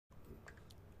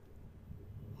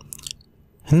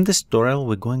In this tutorial,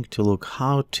 we're going to look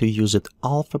how to use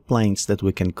alpha planes that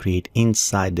we can create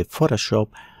inside the Photoshop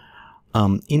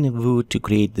in a view to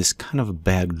create this kind of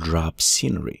backdrop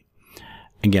scenery.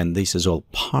 Again, this is all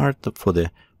part for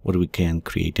what we can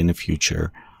create in the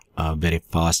future, very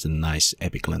fast and nice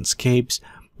epic landscapes,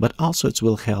 but also it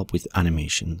will help with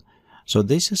animation. So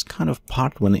this is kind of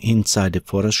part when inside the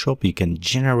Photoshop you can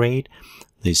generate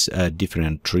these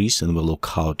different trees, and we'll look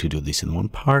how to do this in one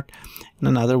part. In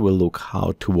another, we'll look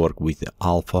how to work with the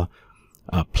alpha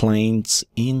planes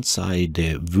inside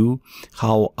the view,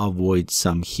 how avoid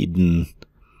some hidden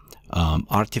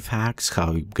artifacts,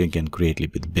 how we can create a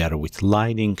little bit better with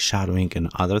lighting, shadowing, and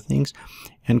other things,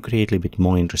 and create a little bit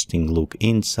more interesting look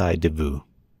inside the view.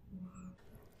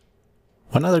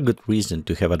 One other good reason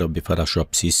to have Adobe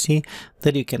PhotoshopCC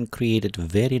that you can create a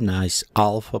very nice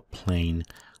alpha plane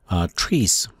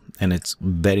trees, and it's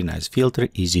very nice filter,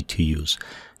 easy to use.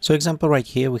 So example right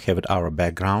here we have our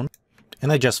background, and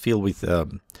I just fill with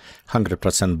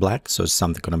 100% black, so it's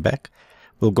something on the back.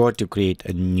 We'll go to create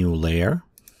a new layer,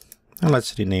 and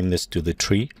let's rename this to the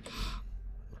tree.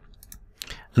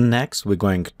 Next we're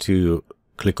going to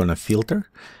click on a filter,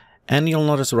 and you'll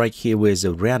notice right here with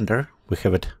the render we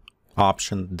have it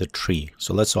option the tree.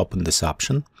 So let's open this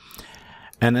option,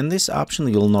 and in this option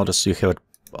you'll notice you have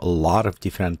a lot of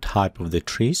different type of the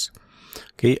trees.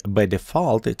 Okay, by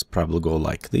default it's probably go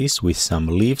like this with some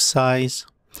leaf size,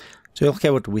 so you'll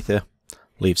have it with the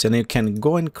leaves, and you can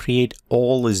go and create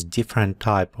all these different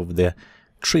type of the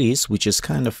trees, which is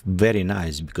kind of very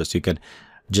nice because you can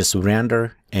just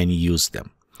render and use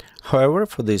them. However,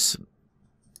 for this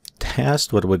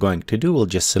test, what we're going to do, we'll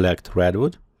just select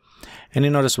redwood, and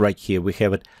you notice right here we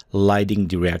have it lighting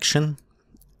direction.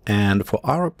 And for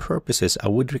our purposes, I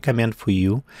would recommend for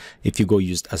you, if you go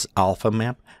use it as alpha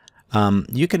map,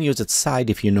 you can use it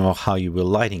side if you know how you will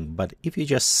lighting. But if you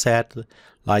just set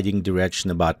lighting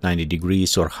direction about 90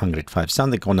 degrees or 105,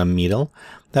 something on the middle,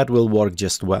 that will work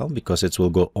just well because it will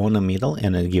go on the middle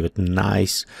and it'll give it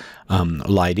nice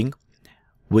lighting.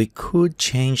 We could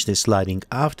change this lighting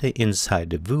after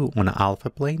inside the view on alpha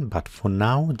plane, but for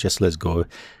now, just let's go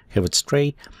have it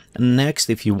straight. Next,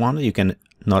 if you want, you can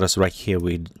notice right here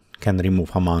we can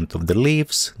remove amount of the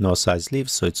leaves, no size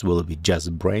leaves, so it will be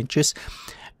just branches.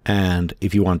 And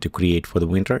if you want to create for the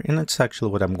winter, and that's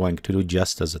actually what I'm going to do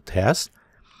just as a test.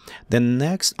 Then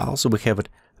next also we have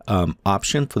an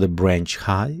option for the branch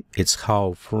high. It's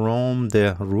how from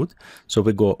the root, so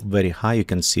we go very high, you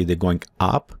can see they're going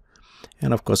up,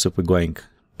 and of course if we're going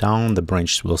down, the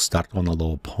branches will start on a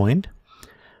low point.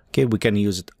 Okay, we can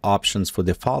use options for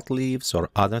default leaves or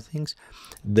other things.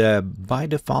 By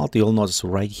default, you'll notice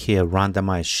right here,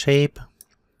 randomize shape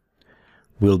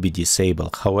will be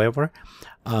disabled. However,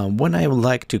 when I would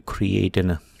like to create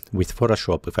with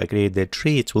Photoshop, if I create the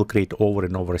tree, it will create over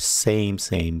and over same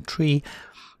tree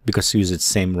because you use the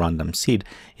same random seed.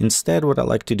 Instead, what I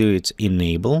like to do is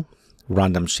enable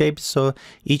random shapes. So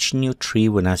each new tree,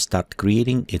 when I start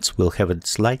creating, it will have a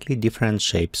slightly different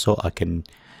shape, so I can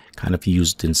kind of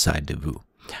used inside the view.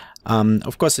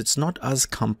 Of course, it's not as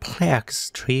complex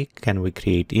tree can we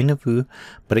create in a view,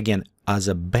 but again, as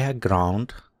a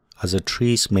background, as a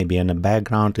trees maybe in a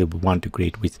background, if we want to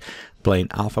create with plain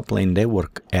alpha plane, they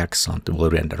work excellent. It will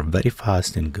render very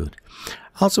fast and good.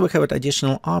 Also, we have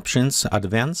additional options,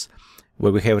 advanced,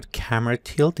 where we have camera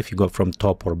tilt. If you go from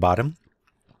top or bottom,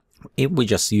 if we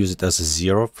just use it as a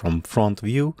 0 from front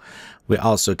view, we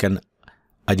also can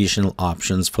additional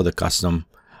options for the custom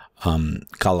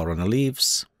color on the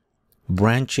leaves,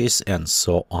 branches, and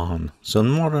so on. So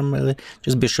normally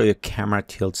just be sure your camera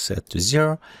tilt set to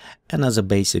 0, and as a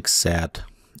basic set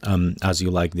as you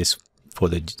like this for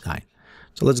the design.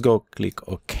 So let's go click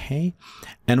OK.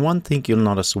 And one thing you'll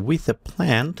notice with the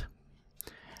plant,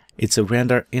 it's a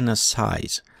render in a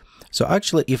size. So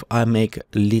actually if I make a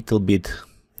little bit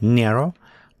narrow,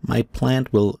 my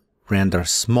plant will render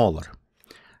smaller.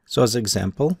 So as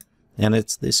example, and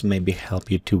this maybe help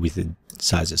you too with the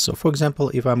sizes. So for example,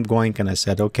 if I'm going and I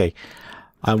said, okay,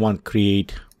 I want to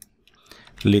create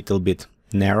a little bit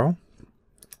narrow,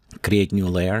 create new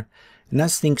layer.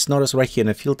 Next things, notice right here in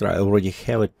the filter, I already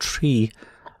have a tree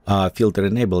filter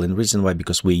enabled. And reason why,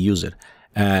 because we use it.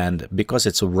 And because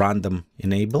it's a random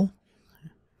enable,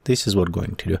 this is what we're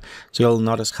going to do. So you'll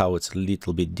notice how it's a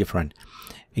little bit different.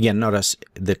 Again, notice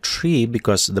the tree,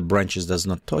 because the branches does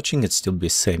not touching, it still be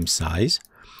same size.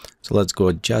 So let's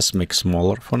go just make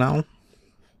smaller for now.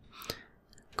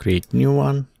 Create new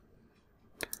one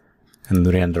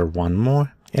and render one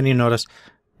more. And you notice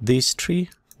this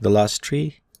tree, the last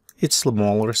tree, it's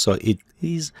smaller, so it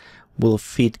will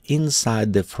fit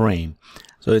inside the frame.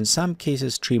 So in some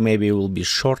cases, tree maybe will be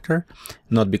shorter,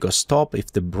 not because top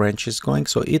if the branch is going.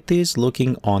 So it is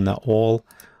looking on all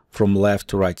from left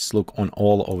to right. It's look on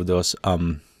all of those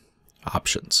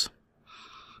options.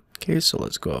 Okay, so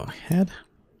let's go ahead.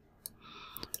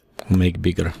 Make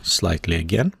bigger slightly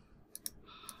again.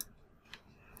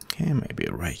 Okay, maybe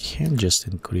right here, just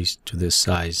increase to the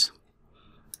size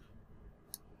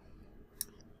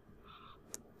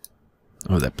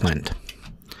of the plant.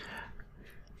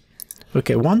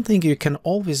 Okay, one thing you can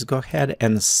always go ahead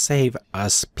and save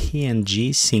as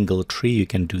PNG single tree. You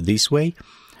can do this way,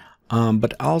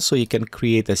 but also you can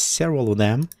create a several of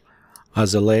them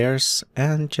as a layers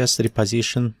and just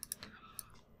reposition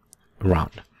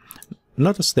around.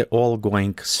 Notice they're all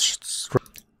going straight.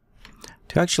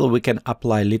 Actually, we can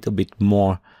apply a little bit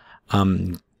more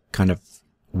kind of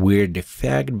weird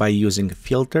effect by using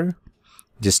filter,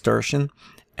 distortion,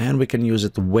 and we can use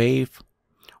it wave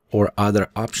or other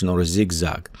option or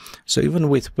zigzag. So even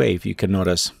with wave, you can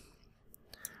notice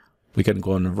we can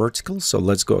go on vertical. So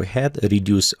let's go ahead,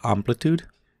 reduce amplitude.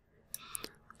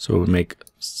 So we make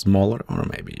smaller or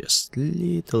maybe just a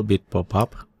little bit pop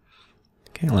up.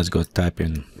 Okay, let's go type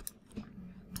in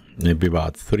maybe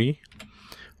about 3.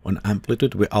 On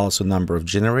amplitude, we also number of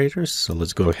generators. So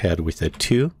let's go ahead with a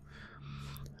 2.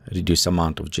 Reduce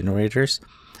amount of generators.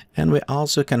 And we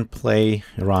also can play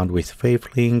around with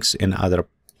wavelengths and other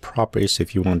properties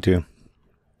if you want to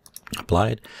apply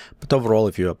it. But overall,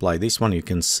 if you apply this one, you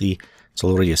can see it's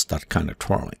already start kind of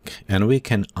twirling. And we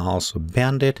can also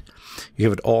bend it. You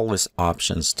have always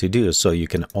options to do. So you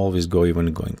can always go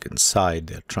even going inside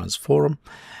the transform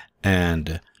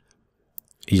and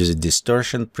use a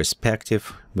distortion,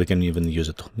 perspective. We can even use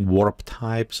it warp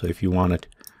type. So if you want it,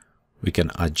 we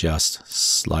can adjust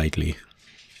slightly,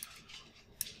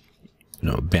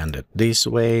 bend it this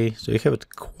way. So you have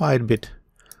it quite a bit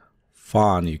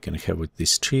fun you can have with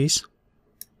these trees,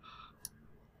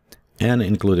 and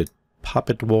included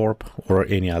puppet warp or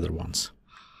any other ones.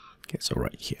 Okay, so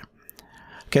right here.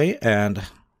 Okay, and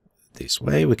this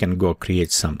way we can go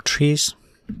create some trees.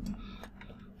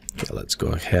 Okay, let's go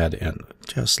ahead and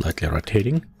just slightly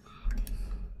rotating.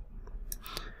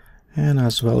 And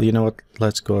as well, you know what,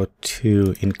 let's go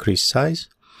to increase size.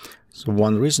 So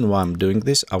one reason why I'm doing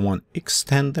this, I want to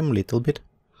extend them a little bit,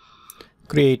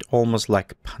 create almost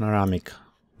like a panoramic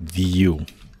view.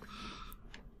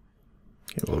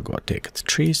 Okay, we'll go take the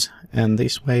trees, and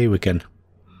this way we can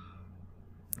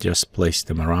just place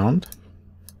them around.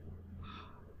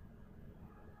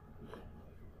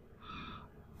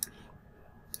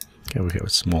 Okay, we have a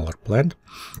smaller plant.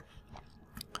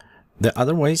 The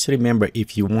other ways, remember,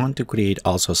 if you want to create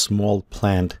also a small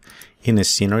plant in a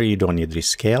scenery, you don't need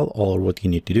rescale. All what you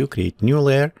need to do, create new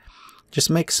layer,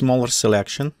 just make smaller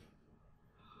selection,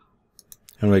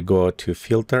 and we go to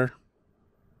filter,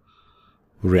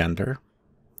 render,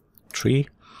 tree,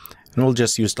 and we'll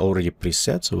just use already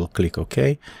preset. So we'll click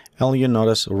OK, and you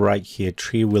notice right here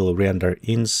tree will render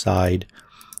inside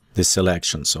the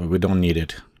selection, so we don't need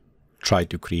it. Try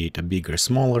to create a bigger,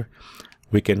 smaller.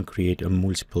 We can create a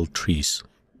multiple trees.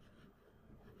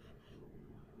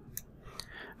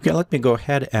 Okay, let me go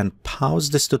ahead and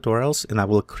pause this tutorials, and I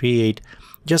will create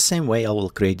just same way. I will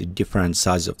create a different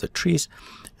size of the trees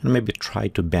and maybe try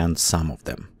to bend some of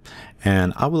them.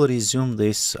 And I will resume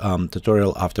this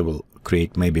tutorial after we'll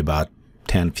create maybe about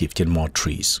 10-15 more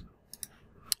trees.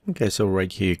 Okay, so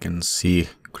right here you can see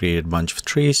create a bunch of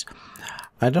trees.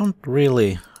 I don't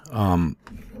really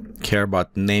care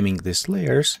about naming these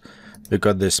layers,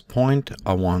 because at this point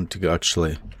I want to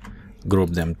actually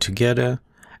group them together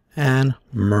and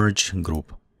merge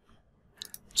group.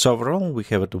 So overall we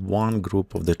have one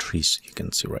group of the trees, you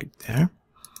can see right there.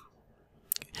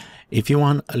 If you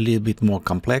want a little bit more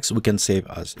complex, we can save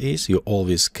as is. You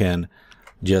always can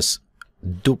just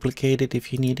duplicate it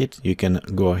if you need it. You can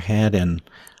go ahead and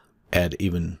add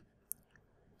even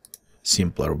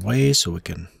simpler ways, so we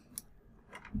can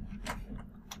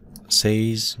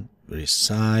size,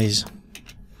 resize.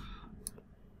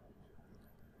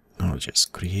 I'll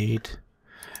just create,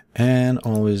 and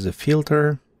always the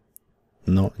filter,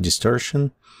 no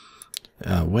distortion,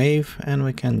 wave, and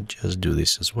we can just do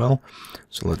this as well.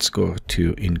 So let's go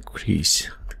to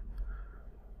increase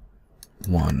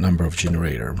number of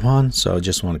generator 1. So I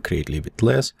just want to create a little bit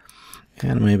less,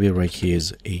 and maybe right here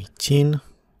is 18.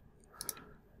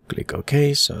 Click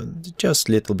OK. So just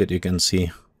a little bit, you can see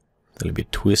a little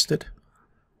bit twisted,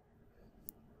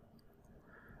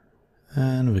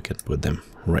 and we can put them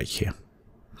right here.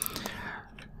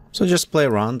 So just play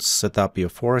around, set up your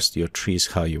forest, your trees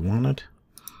how you want it.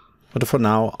 But for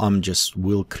now,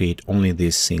 will create only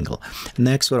this single.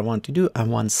 Next, what I want to do, I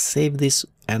want to save this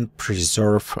and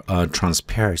preserve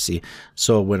transparency.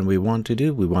 So when we want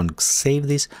to save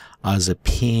this as a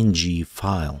PNG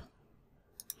file.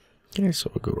 Okay,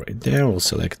 so we'll go right there. We'll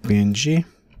select PNG,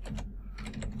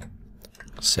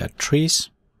 set trees,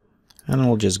 and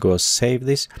we'll just go save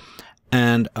this.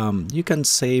 And you can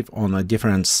save on a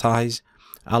different size.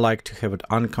 I like to have it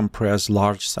uncompressed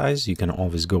large size. You can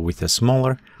always go with a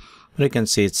smaller. But you can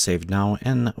see it's saved now,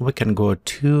 and we can go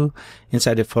to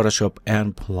inside the Photoshop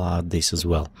and plot this as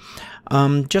well.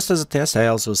 Just as a test, I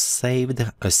also saved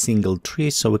a single tree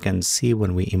so we can see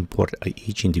when we import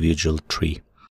each individual tree.